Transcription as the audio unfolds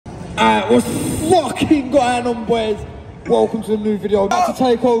What's fucking going on, boys? Welcome to a new video. About to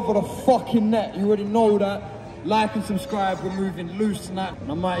take over the fucking net. You already know that. Like and subscribe. We're moving loose tonight.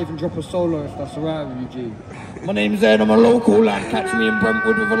 And I might even drop a solo if that's alright with you, G. My name's Ed. I'm a local lad. Catch me in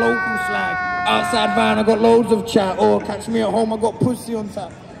Brentwood with a local slag. Outside van, I got loads of chat. Or catch me at home, I got pussy on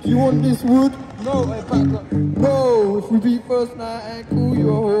tap. Do you want this wood? No, hey, back up. No, if we beat first night, I ain't cool you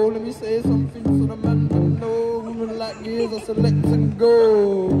a hole. Let me say something so the man can know. Women like years, I select and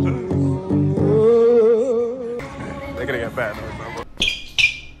go. They're gonna get better though, bro.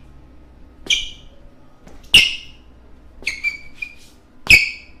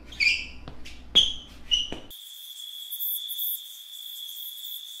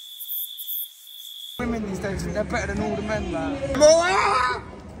 Women these days, they're better than all the men, like.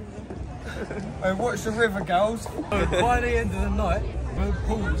 Hey, watch the river, girls. By the end of the night, Bo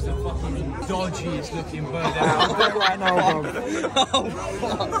Paul's the fucking dodgiest looking bird ever. I'll do it right now, bro.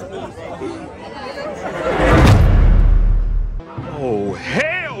 Oh,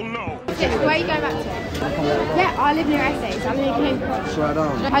 hell no! Yeah, where are you going back to? Yeah, I live near Essex. I'm near King Cross. Right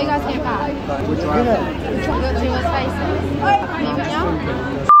on. How are you guys getting back? We're driving. You're doing your spaces. Leaving now?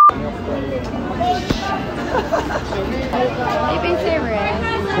 Are you being serious?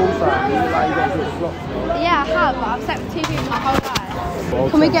 Yeah, I have, but I've slept with 2 people my whole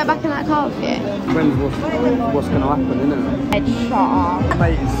life. Can we get back in that car with you? Depends what's going to happen, innit? Ed, shut up.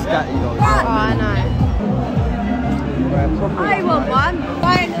 Mate is scatty though. Oh, I know. I want one.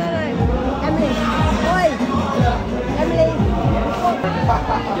 Fine. Emily. Oi. Emily.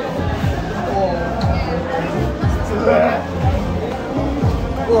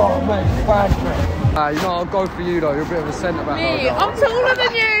 Oh, mate, fine, mate. You know, I'll go for you though. You're a bit of a centre back. Me, I'm taller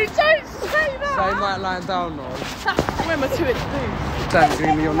than you. Don't say that. So you might lying down though. Where am I 2 inches? Sam,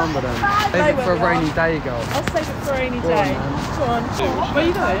 give me your number then. Save it for a rainy day, girl. I'll save it for a rainy day. Go on. Where are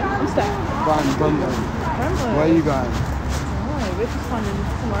you going? I'm staying. Brighton, Brentwood. Where are you going? Oh, we're just finding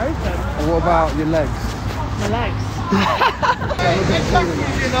somewhere open. And what about your legs? My legs.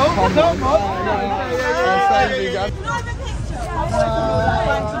 You know? Come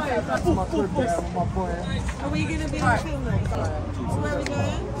on. Are we going to be on film next? So where are we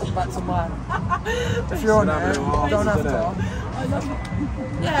going? Back to mine. If you're on it, you don't have to.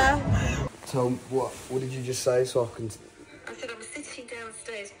 Yeah. So what did you just say so I can... I said I was sitting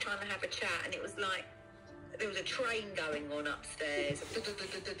downstairs trying to have a chat and it was like there was a train going on upstairs. Going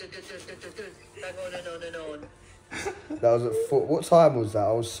on and on and on. That was at 4. What time was that?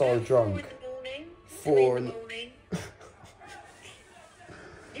 I was so drunk. 4 in the morning. 4 in the morning.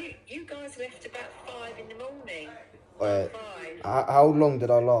 You guys left about 5 in the morning. Wait, 5. how long did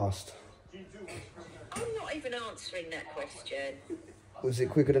I last? I'm not even answering that question. Was it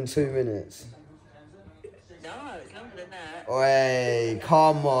quicker than 2 minutes? No, it's longer than that. Wait,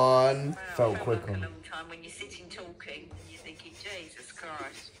 come on. Wow, Felt like quicker. a long time when you're sitting talking and you're thinking, Jesus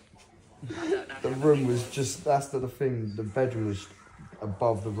Christ. I don't know. The room was just, that's the thing, the bedroom was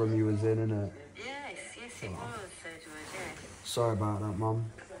above the room you was in, innit? Yes, it was, Edward, yes. Sorry about that, Mum.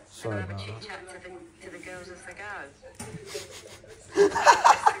 Sorry Have a about chit that. chat to the girls as they go.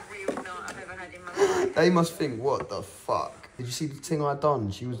 That's the real night I've ever had in my life. They must think, what the fuck? Did you see the thing I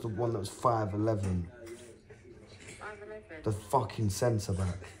done? She was the one that was 5'11". 5'11". The fucking centre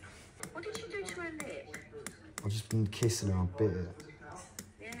back. What did you do to her lip? I've just been kissing her, I bit it.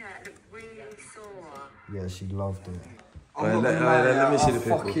 Yeah, it looked really sore. Yeah, she loved it. Let me see the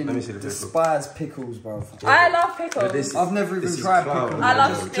pickle. Let me see the pickle. Despise pickles, bro. I love pickles. I've never even tried pickles. I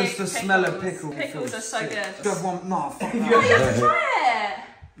love just the smell of pickles. Pickles are so good. You have one? Nah, fuck Oh, you have to try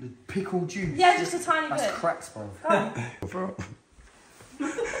it. The pickle juice. Yeah, just a tiny That's bit. cracks, bro.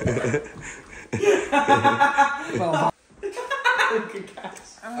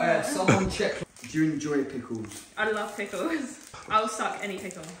 Someone check. Do you enjoy pickles? I love pickles. I'll suck any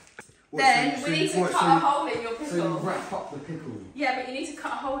pickle. What, Then we need to cut a hole in your So you pickle. wrap up the pickle. Yeah, but you need to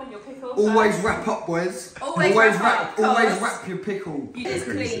cut a hole in your pickle. Always first. wrap up, boys. Always wrap up, Always cause wrap your pickle. You is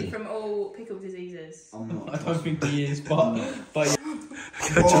clean from all pickle diseases. I'm not. I don't think he is, but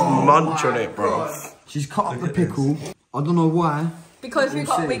Just munch on it, bro. God. She's cut up the pickle. I don't know why, Because we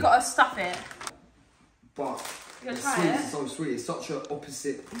got to stuff it. but You gonna it's try sweet. it? It's so sweet. It's such an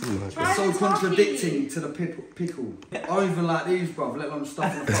opposite. Try It's so the contradicting to the pickle. I don't even like these, bruv. Let alone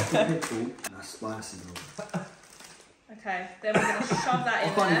stuff in a fucking pickle. That's spicy, bro. Okay, then we're gonna shove that I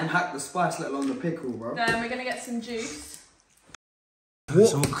in can't even there. hack the spice, let alone the pickle, bro. Then we're gonna get some juice.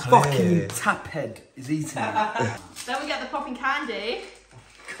 What fucking taphead is eating it? Then we get the popping candy.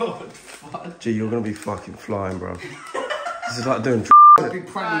 God, fuck. Gee, you're gonna be fucking flying, bro. This is like doing I'd be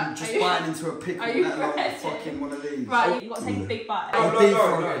planning just biting into a pickle, let alone fucking one of these. Right, you've got to take a big bite.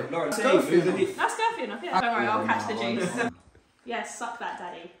 Lauren, That's girthy enough, yeah. Don't worry, I'll catch the juice. Yes, suck that,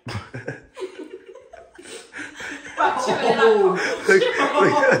 daddy.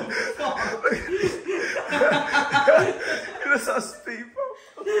 That's our speed,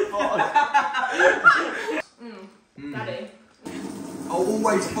 Daddy. I'll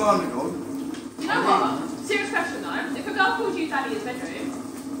always burn it on. You know what? Serious question though. If a girl called you daddy in his bedroom,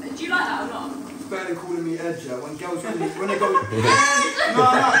 do you like that or not? It's better than calling me Ed, yeah. When girls call me, when they go, no,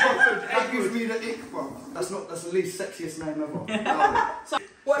 that gives me the ick, bro. That's the least sexiest name ever. No. So,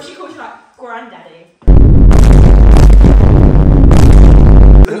 what if she called you like granddaddy?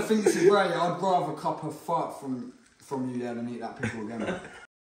 I think this is rare, yeah. I'd rather cup a fart from you there than eat that pickle again.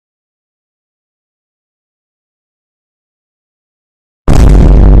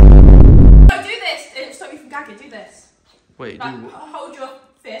 Gagging, do this. Wait, like, hold your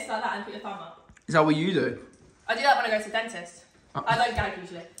fist like that and put your thumb up. Is that what you do? I do that when I go to the dentist. I don't gag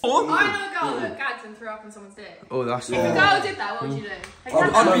usually. Oh. I know a girl that gagged and threw up on someone's dick. Oh, that's If a girl did that, what would you do?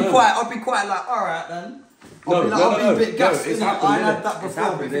 I'd be quite like, alright then. I'd be a bit gassed. I had that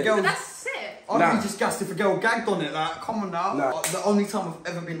before, but if a girl... But that's sick. I'd be just gassed if a girl gagged on it, like, come on now. The only time I've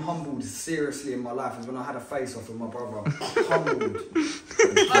ever been humbled seriously in my life is when I had a face-off with my brother.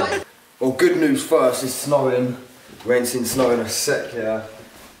 Humbled. Well, good news first, it's snowing. We ain't seen snow in a sec, yeah.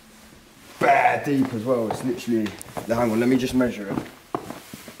 Bare deep as well, it's literally... Hang on, let me just measure it.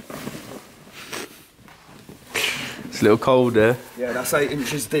 It's a little cold there. Yeah, that's 8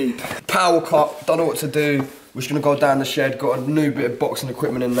 inches deep. Power cut, don't know what to do. We're just gonna go down the shed, got a new bit of boxing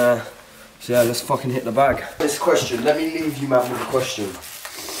equipment in there. So yeah, let's fucking hit the bag. This question, let me leave you, man, with a question.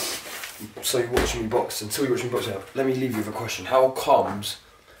 So you're watching me box, until you're watching me box, yeah, let me leave you with a question. How comes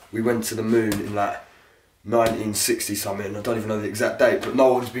we went to the moon in like 1960 something, I don't even know the exact date, but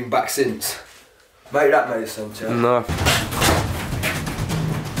no one's been back since. Mate, that made sense, yeah? No.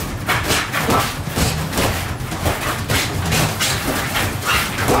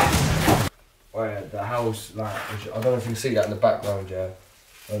 Oh yeah, the house, like, I don't know if you can see that in the background, yeah?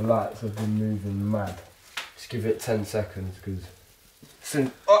 The lights have been moving mad. Just give it 10 seconds, because...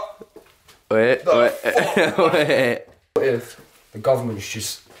 Wait. What if the government's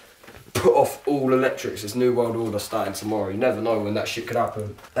just put off all electrics? It's New World Order starting tomorrow. You never know when that shit could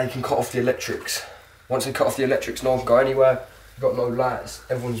happen. They can cut off the electrics. Once they cut off the electrics, no one can go anywhere. You've got no lights.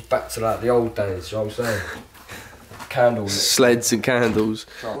 Everyone's back to like the old days, you know what I'm saying? Candles. Sleds and candles.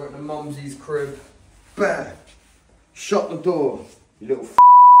 We're at the mumsy's crib. Bang! Shut the door, you little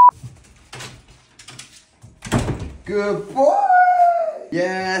Good boy!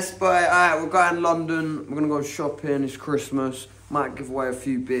 Yes, boy. Alright, we're going to London. We're gonna go shopping. It's Christmas. Might give away a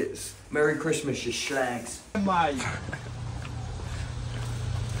few bits. Merry Christmas, you slags. Mate.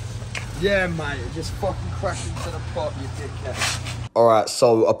 Yeah, mate. Just fucking crash into the pot, you dickhead. Alright,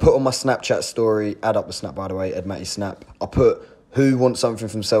 so I put on my Snapchat story. Add up the snap, by the way. Ed Matty Snap. I put, who wants something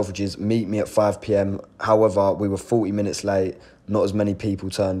from Selfridges? Meet me at 5 PM. However, we were 40 minutes late. Not as many people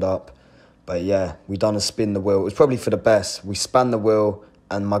turned up. But yeah, we done a spin the wheel. It was probably for the best. We spun the wheel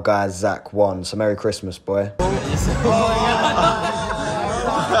and my guy Zach won. So Merry Christmas, boy. Is that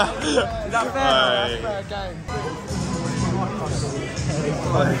fair? That's fair game.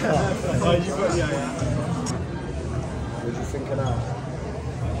 What do you think of that?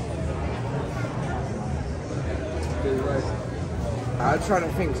 I'm trying to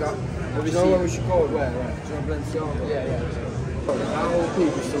think, so you know where we should go? Where? Do you want Balenciaga? Yeah. Our old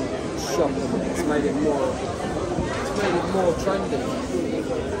people still shopping. It's made it more trendy.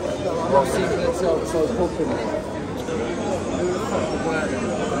 I've not seen Balenciaga so popular.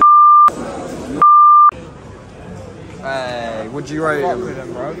 Hey, would you rate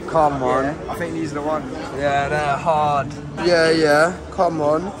them? Bro. Come on. Yeah, I think these are the ones. Yeah, they're hard. Yeah, come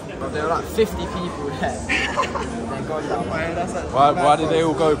on. There were like 50 people there. They got that way. That's like Why did they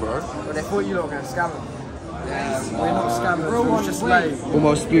all go, bro? Well, they thought you lot were going to scam them. Yeah, we're not scammers, we're just late.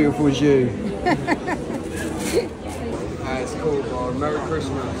 Almost beautiful as you. It's cool, bro. Merry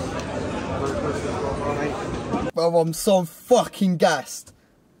Christmas. Merry Christmas, bro. Bro, I'm so fucking gassed.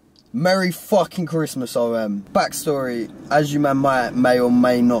 Merry fucking Christmas, OM. Backstory, as you may or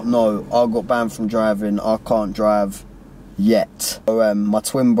may not know, I got banned from driving. I can't drive yet. My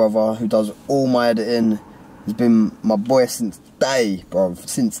twin brother, who does all my editing, has been my boy since day, bro.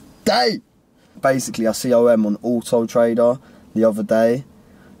 Since day. Basically, I see OM on Auto Trader the other day,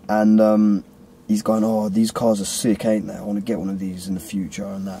 and he's going, oh, these cars are sick, ain't they? I want to get one of these in the future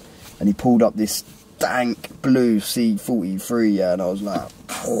and that. And he pulled up this dank blue C43, yeah, and I was like,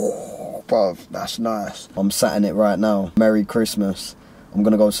 oh, bro, that's nice. I'm sat in it right now. Merry Christmas. I'm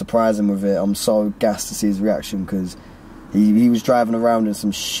gonna go surprise him with it. I'm so gassed to see his reaction because he was driving around in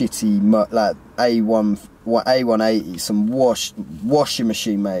some shitty like A180, some washing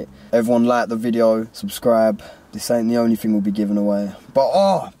machine, mate. Everyone like the video, subscribe. This ain't the only thing we'll be giving away. But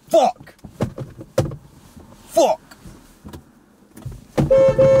oh fuck! Fuck!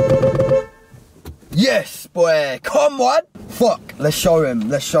 Yes, boy, come on! Fuck, let's show him,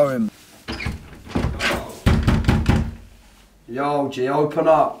 let's show him. Yo, G, open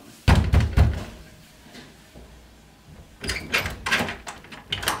up.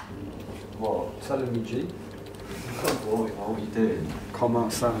 What? Telling me, G? Boy, what are you doing? Come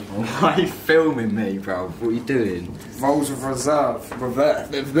outside, bro. Why are you filming me, bro? What are you doing? Roles of reserve.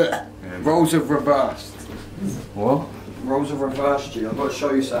 Roles of reversed. What? Roles of reverse, G. I've got to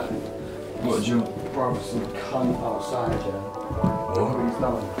show you something. What, your brother's some cunt outside, yeah? What he's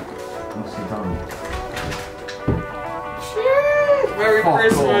done? What's he done? Merry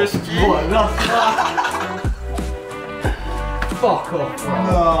Christmas, G! What the fuck? Fuck off, bro.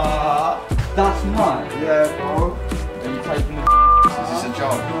 Nah, that's mine. Yeah, bro. Are you taking the Is this a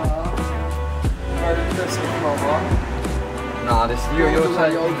job? Merry Christmas, brother. Nah, this you're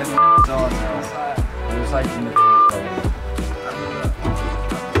taking the You're taking the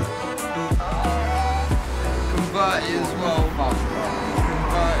Converted as well, fuck, bro.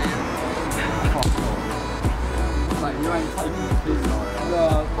 Converted. Fuck off. Like, you ain't taking the piss, are you?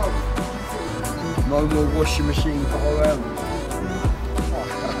 Nah, fuck. No more washing machine for OM.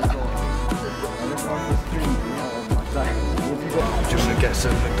 Just to get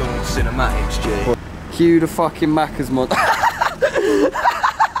some McDonald's cinematics, G. Cue the fucking Macca's mod.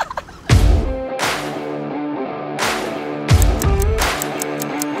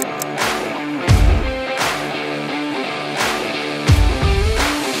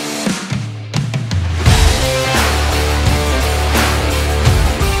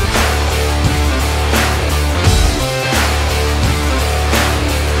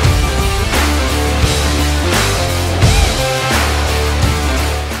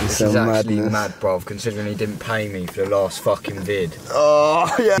 He's actually mad, bruv, considering he didn't pay me for the last fucking vid. Oh,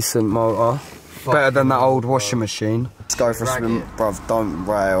 yeah. Decent motor. Better than that old washing machine. Let's go for a swim. Bruv, don't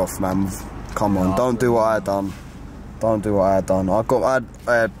write it off, man. Come on, don't do what I done. Don't do what I done. I had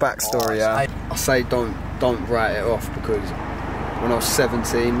a backstory, yeah. I say don't write it off because when I was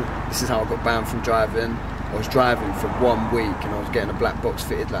 17, this is how I got banned from driving. I was driving for 1 week and I was getting a black box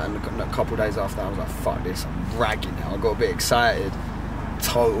fitted, like, and a couple of days after that I was like, fuck this, I'm ragging it. I got a bit excited.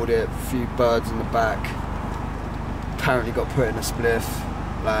 Totaled it, a few birds in the back. Apparently got put in a spliff.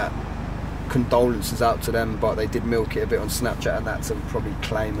 Like, condolences out to them, but they did milk it a bit on Snapchat and that to probably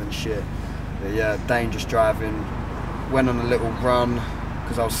claim and shit. But yeah, dangerous driving. Went on a little run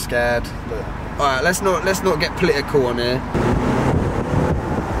because I was scared. But alright, let's not get political on here.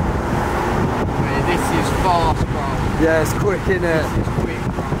 This is fast, bro. Yeah, it's quick, innit? This is quick.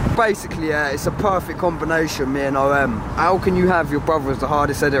 Basically, yeah, it's a perfect combination, me and OM. How can you have your brother as the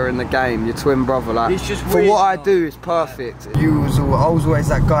hardest editor in the game, your twin brother? Like, it's just for what I do, it's perfect. I was always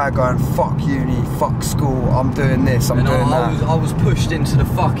that guy going, fuck uni, fuck school, I'm doing this, I'm doing that. I was pushed into the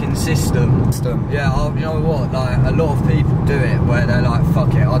fucking system. Yeah, you know what, like, a lot of people do it where they're like,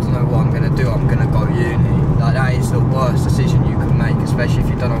 fuck it, I don't know what I'm going to do, I'm going to go uni. Like, that is the worst decision you can make, especially if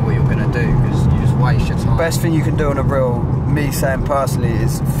you don't know what you're going to do, because you just waste your time. Best thing you can do on a real, me saying personally,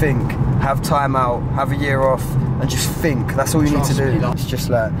 is think, have time out, have a year off, and just think. That's all you need to do. It's just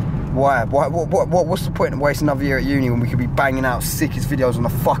like, what's the point in wasting another year at uni when we could be banging out sickest videos on the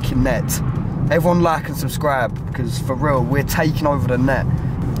fucking net? Everyone like and subscribe, because for real, we're taking over the net.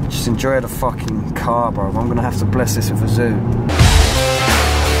 Just enjoy the fucking car, bro. I'm gonna have to bless this with a zoo.